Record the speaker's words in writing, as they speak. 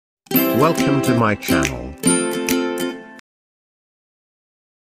Welcome to my channel.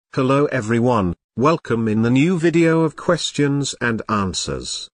 Hello everyone, welcome in the new video of questions and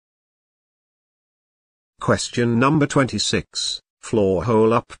answers. Question number 26, floor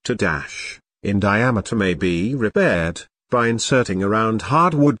hole up to dash, in diameter may be repaired, by inserting a round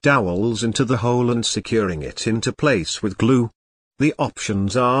hardwood dowels into the hole and securing it into place with glue. The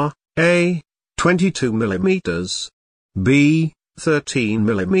options are, A. 22 mm, B. 13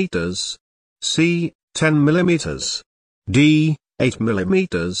 mm, C. 10 mm, D. 8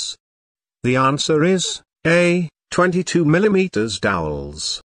 mm. The answer is, A. 22 mm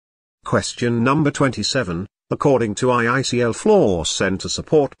dowels. Question number 27, according to IICL, floor center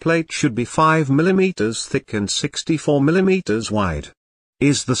support plate should be 5 mm thick and 64 mm wide.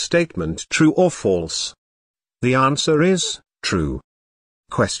 Is the statement true or false? The answer is, true.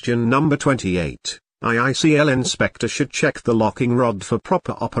 Question number 28, IICL inspector should check the locking rod for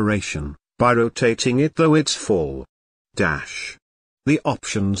proper operation, by rotating it though it's full. Dash. The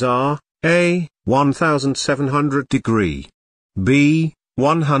options are, A. 1700 degree, B.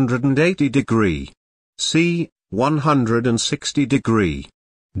 180 degree, C. 160 degree,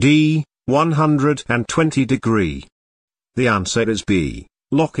 D. 120 degree. The answer is B.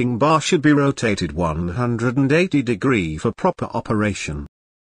 Locking bar should be rotated 180 degree for proper operation.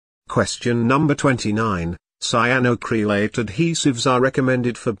 Question number 29, cyanoacrylate adhesives are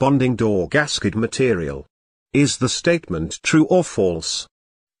recommended for bonding door gasket material. Is the statement true or false?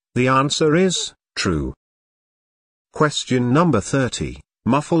 The answer is, true. Question number 30,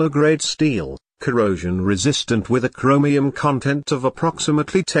 muffler grade steel, corrosion resistant with a chromium content of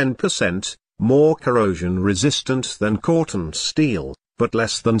approximately 10%, more corrosion resistant than cotton steel, but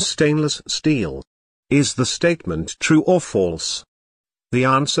less than stainless steel. Is the statement true or false? The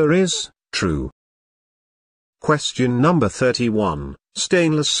answer is, true. Question number 31,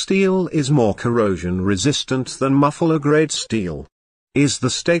 stainless steel is more corrosion resistant than muffler grade steel. Is the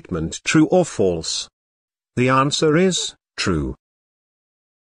statement true or false? The answer is, true.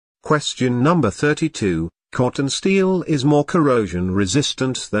 Question number 32, cotton steel is more corrosion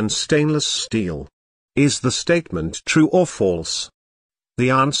resistant than stainless steel. Is the statement true or false? The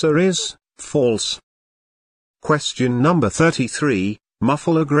answer is, false. Question number 33,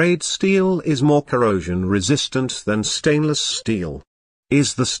 muffler grade steel is more corrosion resistant than stainless steel.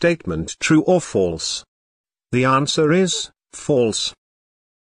 Is the statement true or false? The answer is, false.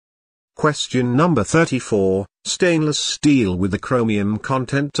 Question number 34, stainless steel with a chromium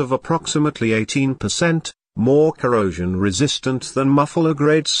content of approximately 18%, more corrosion resistant than muffler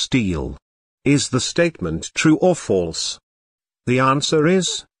grade steel. Is the statement true or false? The answer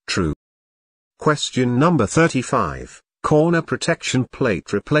is, true. Question number 35, corner protection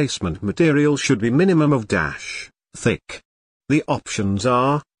plate replacement material should be minimum of dash, thick. The options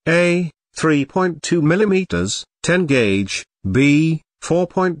are, A. 3.2 mm, 10 gauge, B.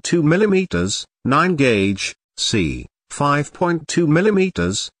 4.2 mm, 9 gauge, C. 5.2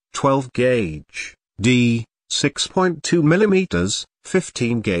 mm, 12 gauge, D. 6.2 mm,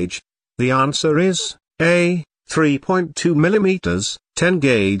 15 gauge. The answer is, A. 3.2 mm, 10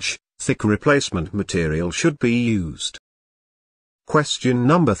 gauge, thick replacement material should be used. Question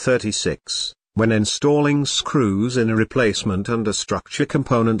number 36, when installing screws in a replacement understructure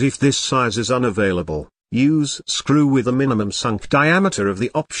component, if this size is unavailable, use screw with a minimum sunk diameter of the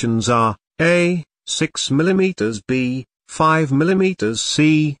options are, A. 6 mm, B. 5 mm,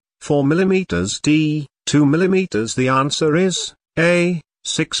 C. 4 mm, D. 2 mm. The answer is, A.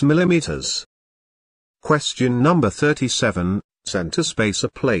 6 mm. Question number 37, center spacer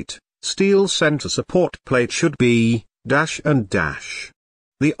plate, steel center support plate should be, dash and dash.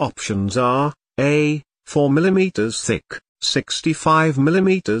 The options are, A. 4 mm thick, 65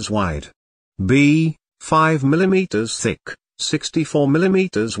 mm wide, B. 5 mm thick, 64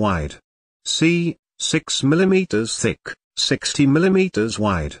 mm wide, C. 6 mm thick, 60 mm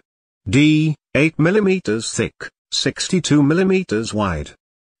wide, D. 8 mm thick, 62 mm wide.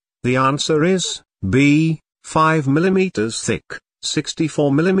 The answer is, B. 5 mm thick,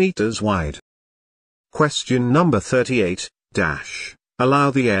 64 mm wide. Question number 38, dash,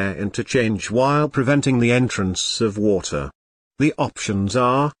 allow the air interchange while preventing the entrance of water. The options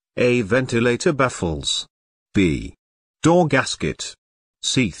are, A. Ventilator baffles, B. Door gasket,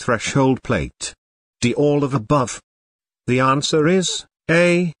 C. Threshold plate, D. All of above. The answer is,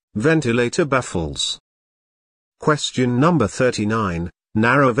 A. Ventilator baffles. Question number 39,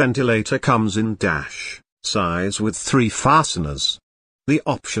 narrow ventilator comes in dash, size with 3 fasteners. The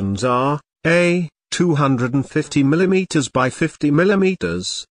options are, A. 250 mm by 50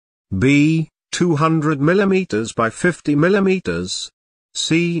 mm, B. 200 mm by 50 mm,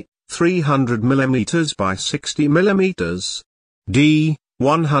 C. 300 mm by 60 mm. D.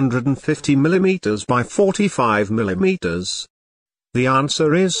 150 mm by 45 mm. The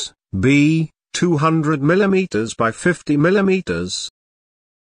answer is B. 200 mm by 50 mm.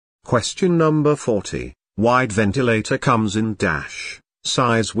 Question number 40. Wide ventilator comes in dash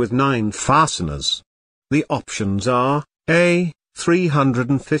size with 9 fasteners. The options are A.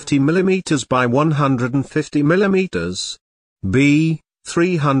 350 mm by 150 mm. B.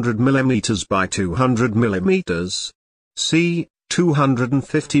 300 mm by 200 mm. C.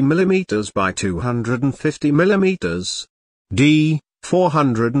 250 mm by 250 mm. D.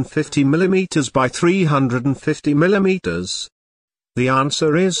 450 mm by 350 mm. The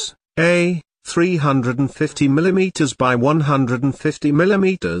answer is A. 350 mm by 150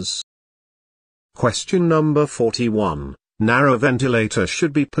 mm. Question number 41. Narrow ventilator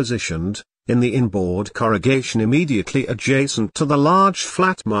should be positioned in the inboard corrugation immediately adjacent to the large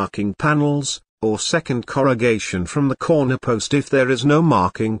flat marking panels, or second corrugation from the corner post if there is no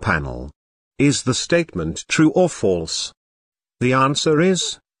marking panel. Is the statement true or false? The answer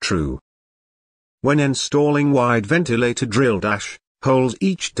is true. When installing wide ventilator, drill dash holes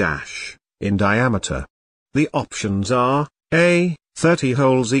each dash in diameter. The options are A. 30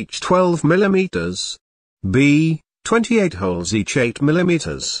 holes each 12 mm. B. 28 holes each 8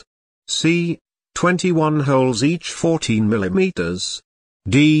 mm. C. 21 holes each 14 mm.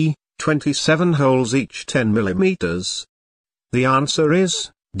 D. 27 holes each 10 mm. The answer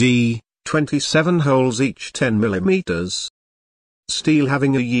is D. 27 holes each 10 mm. Steel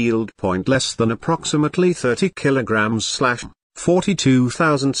having a yield point less than approximately 30 kg /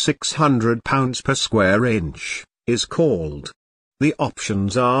 42,600 pounds per square inch is called. The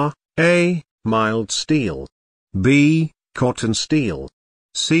options are A. Mild steel. B. Cotton steel.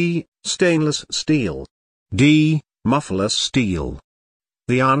 C. Stainless steel. D. Muffler steel.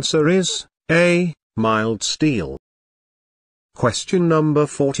 The answer is A. Mild steel. Question number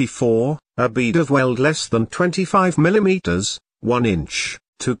 44. A bead of weld less than 25 mm, 1 inch,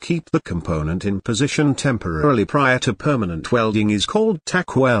 to keep the component in position temporarily prior to permanent welding is called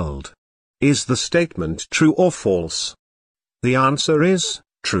tack weld. Is the statement true or false? The answer is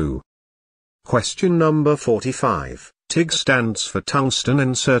true. Question number 45. TIG stands for tungsten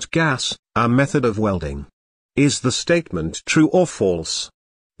insert gas, a method of welding. Is the statement true or false?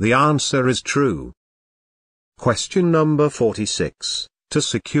 The answer is true. Question number 46. To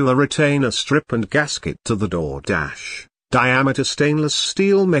secure retainer strip and gasket to the door dash, diameter stainless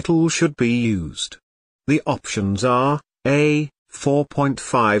steel metal should be used. The options are A.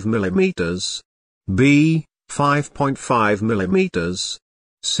 4.5 mm. B. 5.5 mm.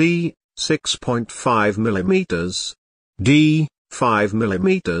 C. 6.5 mm. D. 5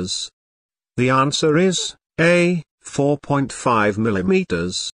 mm. The answer is A. 4.5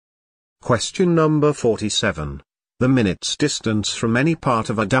 mm. Question number 47. The minutes distance from any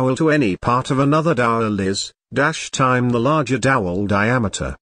part of a dowel to any part of another dowel is dash time the larger dowel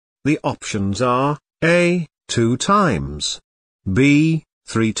diameter. The options are A. 2 times. B.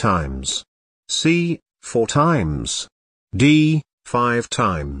 3 times. C. 4 times. D. 5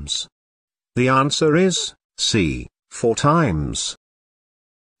 times. The answer is C. 4 times.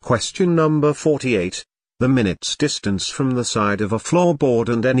 Question number 48. The minutes distance from the side of a floorboard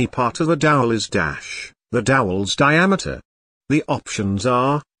and any part of a dowel is dash the dowel's diameter. The options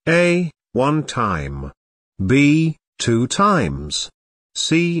are A. 1 time. B. 2 times.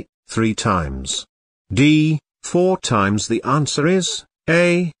 C. 3 times. D. 4 times. The answer is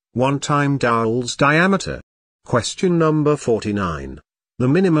A. 1 time dowel's diameter. Question number 49. The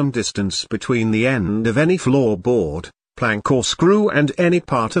minimum distance between the end of any floorboard, plank or screw and any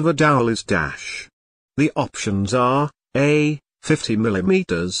part of a dowel is dash. The options are A. 50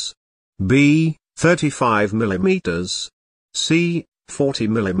 mm. B. 35 mm. C. 40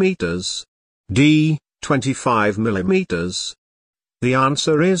 mm. D. 25 mm. The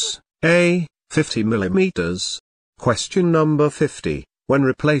answer is A. 50 mm. Question number 50. When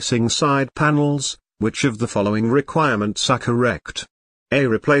replacing side panels, which of the following requirements are correct? A.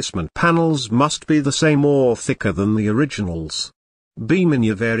 Replacement panels must be the same or thicker than the originals. B.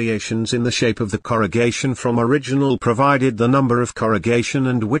 Minor variations in the shape of the corrugation from original provided the number of corrugation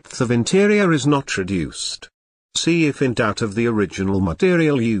and width of interior is not reduced. C. If in doubt of the original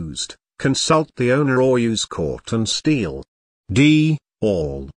material used, consult the owner or use cotton steel. D.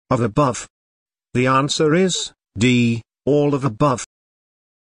 All of above. The answer is D. All of above.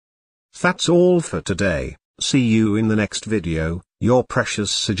 That's all for today. See you in the next video. Your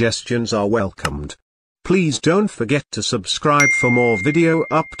precious suggestions are welcomed. Please don't forget to subscribe for more video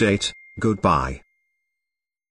update. Goodbye.